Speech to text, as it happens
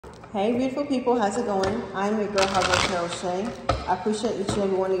Hey beautiful people, how's it going? I'm your girl, Carol Shay. I appreciate each and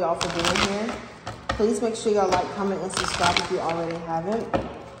every one of y'all for being here. Please make sure y'all like, comment, and subscribe if you already haven't.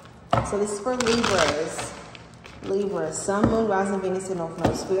 So this is for Libras. Libra, Sun, Moon, Rising, Venus, and North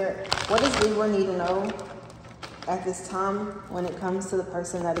Node. Spirit, what does Libra need to know at this time when it comes to the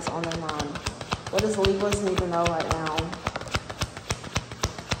person that is on their mind? What does Libras need to know right now?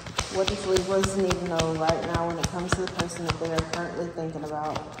 What does Libras need to know right now when it comes to the person that they are currently thinking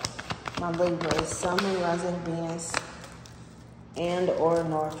about? My Libras, Sun, Moon, Rising, Venus, and or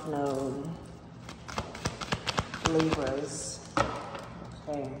North Node. Libras.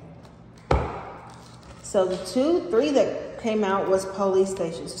 Okay. So the 2, 3 that came out was police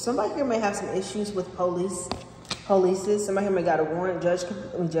stations. So somebody here may have some issues with polices. Somebody here may got a warrant. Judge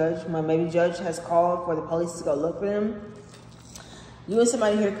has called for the police to go look for them. You and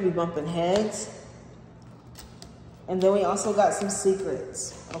somebody here could be bumping heads. And then we also got some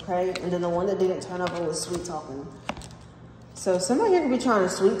secrets, okay? And then the one that didn't turn over was sweet talking. So somebody here could be trying to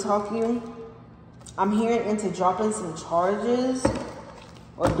sweet talk you. I'm hearing into dropping some charges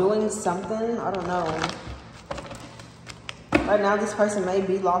or doing something, I don't know. Right now this person may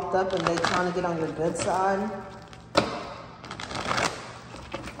be locked up and they're trying to get on your good side.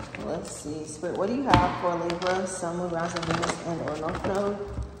 Let's see, Spirit, what do you have for Libra, Sun, Moon, Rising, Venus, and or North Node?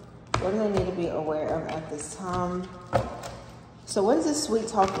 What do they need to be aware of at this time? So what is this sweet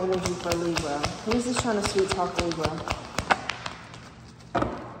talk energy for Libra? Who is this trying to sweet talk Libra?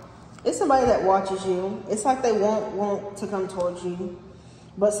 It's somebody that watches you. It's like they want to come towards you.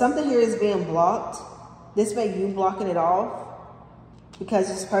 But something here is being blocked. This may you blocking it off because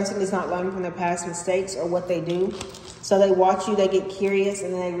this person is not learning from their past mistakes or what they do. So they watch you, they get curious,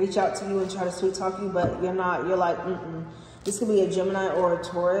 and then they reach out to you and try to sweet talk you, but you're not, you're like, This could be a Gemini or a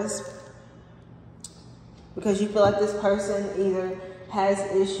Taurus because you feel like this person either has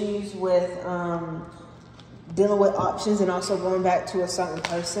issues with dealing with options and also going back to a certain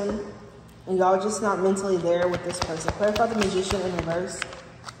person. And y'all just not mentally there with this person. Clarify the Magician in reverse.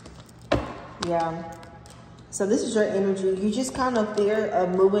 Yeah. So this is your energy. You just kind of fear of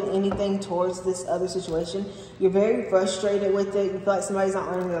moving anything towards this other situation. You're very frustrated with it. You feel like somebody's not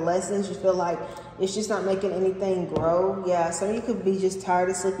learning their lessons. You feel like it's just not making anything grow. Yeah, some of you could be just tired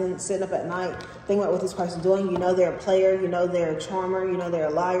of sleeping, sitting up at night, thinking about what this person's doing. You know they're a player. You know they're a charmer. You know they're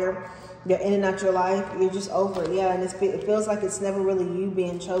a liar. They're in and out your life. You're just over it. Yeah, and it feels like it's never really you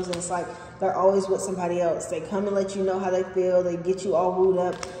being chosen. It's like they're always with somebody else. They come and let you know how they feel. They get you all wooed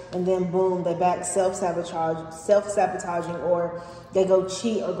up. And then boom, they back self-sabotaging, or they go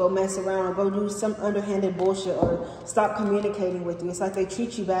cheat or go mess around or go do some underhanded bullshit or stop communicating with you. It's like they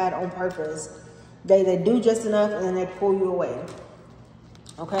treat you bad on purpose. They do just enough and then they pull you away.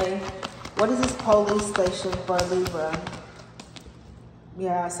 Okay? What is this police station for Libra?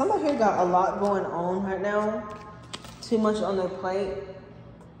 Yeah, somebody here got a lot going on right now. Too much on their plate.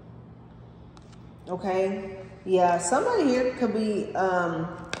 Okay? Yeah, somebody here could be,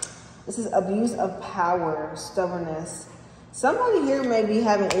 this is abuse of power, stubbornness. Somebody here may be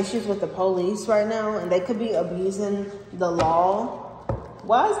having issues with the police right now, and they could be abusing the law.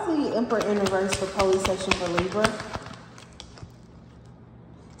 Why is the Emperor in reverse for police station for Libra?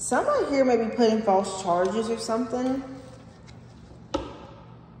 Somebody here may be putting false charges or something.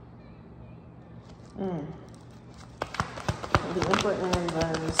 The Emperor in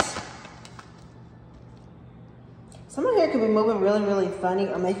reverse. Somebody here could be moving really, really funny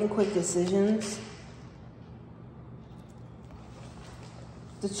or making quick decisions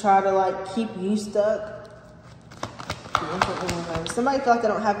to try to like keep you stuck. The Emperor in reverse. Somebody feel like they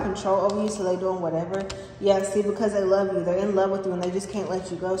don't have control over you, so they're doing whatever. Yeah, see, because they love you. They're in love with you and they just can't let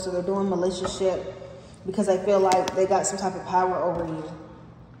you go. So they're doing malicious shit because they feel like they got some type of power over you.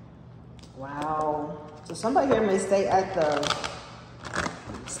 Wow. So somebody here may stay at the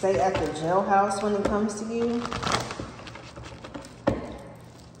jailhouse when it comes to you.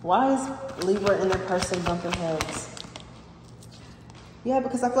 Why is Libra and their person bumping heads? Yeah,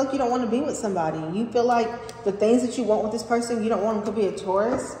 because I feel like you don't want to be with somebody. You feel like the things that you want with this person, you don't want them to be a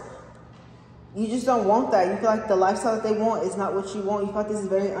Taurus. You just don't want that. You feel like the lifestyle that they want is not what you want. You feel like this is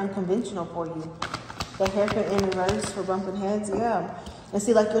very unconventional for you. The haircut in reverse for bumping heads, yeah. And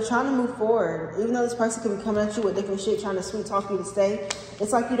see, like, you're trying to move forward. Even though this person could be coming at you with different shit, trying to sweet talk you to stay,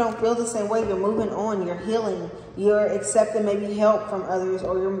 it's like you don't feel the same way. You're moving on. You're healing. You're accepting maybe help from others,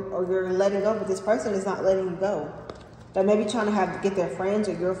 or you're letting go, but this person is not letting you go. They're maybe trying to get their friends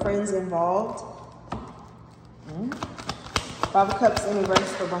or your friends involved. 5 of Cups in reverse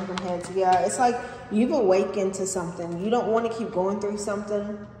for bumping heads. Yeah, it's like you've awakened to something. You don't want to keep going through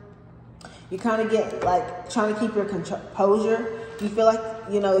something. You kind of get like trying to keep your composure. You feel like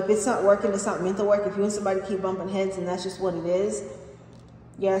you know, if it's not working, it's not meant to work. If you and somebody keep bumping heads and that's just what it is.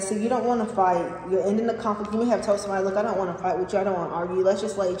 Yeah, so you don't want to fight. You're ending the conflict. You may have told somebody, look, I don't want to fight with you. I don't want to argue. Let's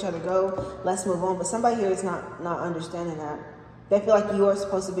just let each other go. Let's move on. But somebody here is not understanding that. They feel like you are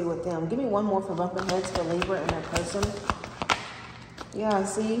supposed to be with them. Give me one more for bumping heads for Libra and their person. Yeah,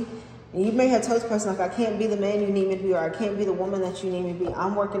 see? And you may have told this person, like, I can't be the man you need me to be, or I can't be the woman that you need me to be.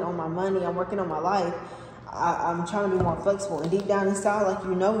 I'm working on my money. I'm working on my life. I'm trying to be more flexible. And deep down inside, like,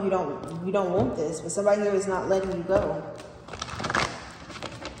 you know, you don't want this. But somebody here is not letting you go.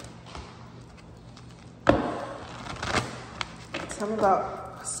 Tell me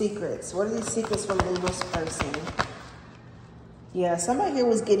about secrets. What are these secrets from Libra's person? Yeah, somebody here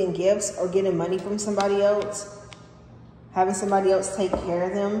was getting gifts or getting money from somebody else. Having somebody else take care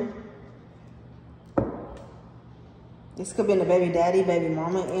of them. This could be in the baby daddy, baby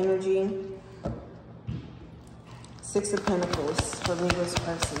mama energy. 6 of Pentacles for Libra's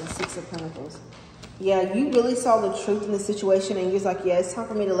person. 6 of Pentacles. Yeah, you really saw the truth in the situation and you're just like, yeah, it's time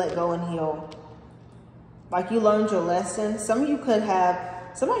for me to let go and heal. Like you learned your lesson. Some of you could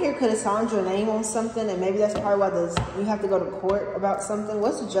have, somebody here could have signed your name on something and maybe that's probably why you have to go to court about something.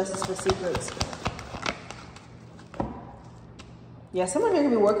 What's the justice for secrets? Yeah, someone here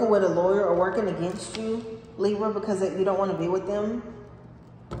could be working with a lawyer or working against you, Libra, because you don't want to be with them.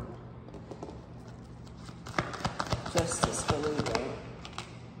 Justice for Libra.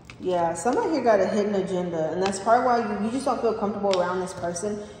 Yeah, somebody here got a hidden agenda, and that's probably why you just don't feel comfortable around this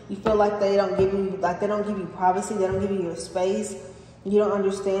person. You feel like they don't give you privacy, they don't give you your space. You don't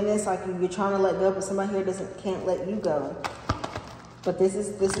understand this, like you're trying to let go, but somebody here can't let you go. But this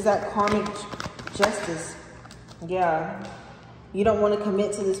is that karmic justice. Yeah. You don't want to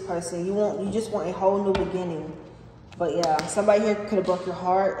commit to this person. You just want a whole new beginning. But yeah, somebody here could have broke your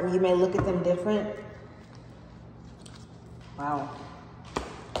heart and you may look at them different. Wow.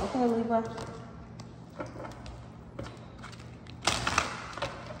 Okay, Libra.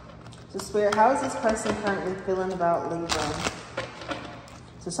 So Spirit, how is this person currently feeling about Libra?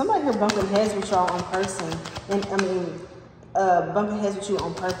 So somebody here bumping heads with y'all on person. And I mean, bumping heads with you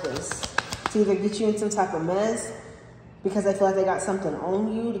on purpose. To either get you in some type of mess, because they feel like they got something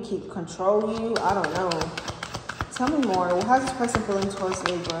on you to control you. I don't know. Tell me more. Well, how's this person feeling towards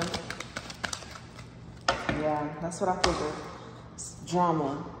Libra? Yeah, that's what I figured. It's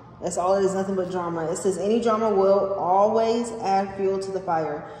drama. That's all it is, nothing but drama. It says any drama will always add fuel to the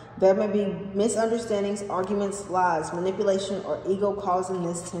fire. There may be misunderstandings, arguments, lies, manipulation, or ego causing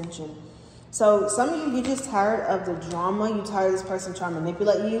this tension. So some of you're just tired of the drama. You're tired of this person trying to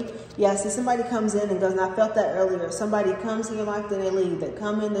manipulate you. Yeah, see, somebody comes in and goes, and I felt that earlier. Somebody comes in your life, then they leave. They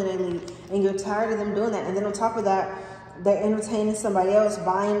come in, then they leave. And you're tired of them doing that. And then on top of that, they're entertaining somebody else,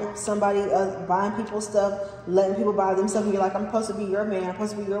 buying people's stuff, letting people buy them stuff. And you're like, I'm supposed to be your man. I'm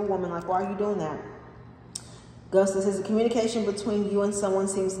supposed to be your woman. Like, why are you doing that? Ghost, it says the communication between you and someone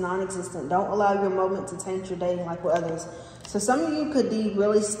seems non-existent. Don't allow your moment to taint your dating like with others. So some of you could be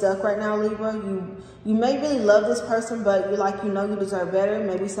really stuck right now, Libra. You may really love this person, but you're like, you know you deserve better.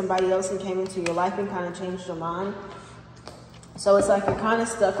 Maybe somebody else came into your life and kind of changed your mind. So it's like you're kind of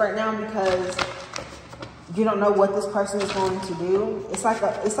stuck right now because you don't know what this person is going to do. It's like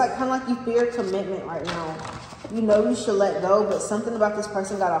kind of like you fear commitment right now. You know you should let go, but something about this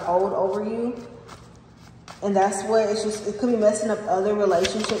person got a hold over you. And that's where it could be messing up other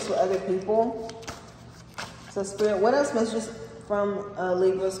relationships with other people. So Spirit, what else messages from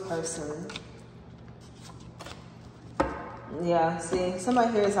Libra's person? Yeah, see,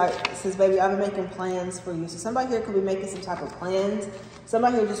 somebody here is like, says, baby, I've been making plans for you. So somebody here could be making some type of plans.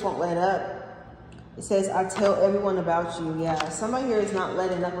 Somebody here just won't let up. It says, I tell everyone about you. Yeah, somebody here is not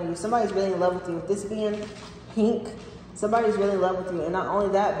letting up on you. Somebody's really in love with you. With this being pink, somebody's really in love with you. And not only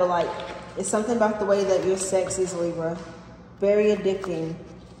that, but like, it's something about the way that your sex is, Libra. Very addicting.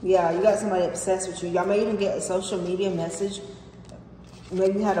 Yeah, you got somebody obsessed with you. Y'all may even get a social media message.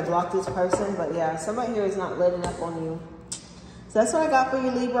 Maybe you had to block this person. But yeah, somebody here is not letting up on you. So that's what I got for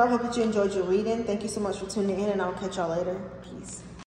you, Libra. I hope that you enjoyed your reading. Thank you so much for tuning in, and I'll catch y'all later. Peace.